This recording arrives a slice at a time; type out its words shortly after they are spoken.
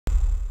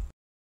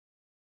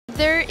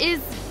There is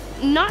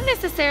not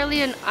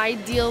necessarily an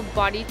ideal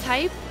body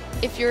type.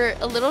 If you're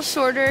a little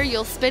shorter,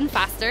 you'll spin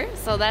faster,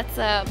 so that's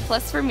a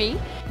plus for me.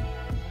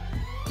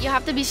 You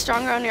have to be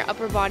stronger on your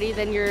upper body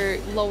than your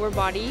lower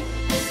body.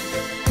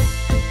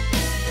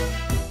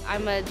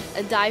 I'm a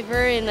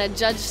diver in a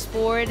judged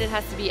sport. It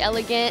has to be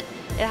elegant.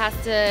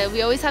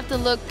 We always have to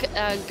look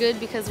good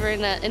because we're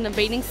in a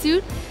bathing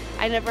suit.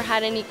 I never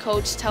had any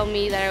coach tell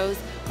me that I was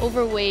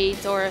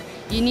overweight or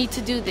you need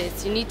to do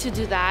this, you need to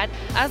do that.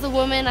 As a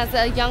woman, as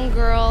a young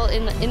girl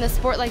in a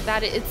sport like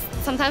that,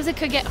 sometimes it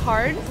could get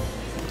hard,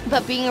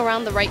 but being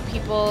around the right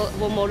people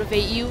will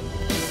motivate you.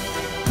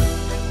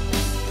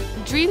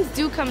 Dreams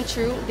do come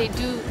true.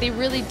 They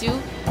really do,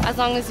 as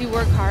long as you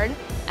work hard,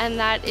 and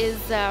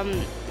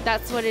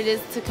that's what it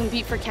is to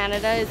compete for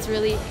Canada.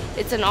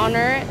 It's an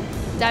honor.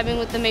 Diving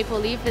with the Maple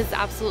Leaf is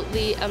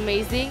absolutely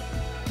amazing.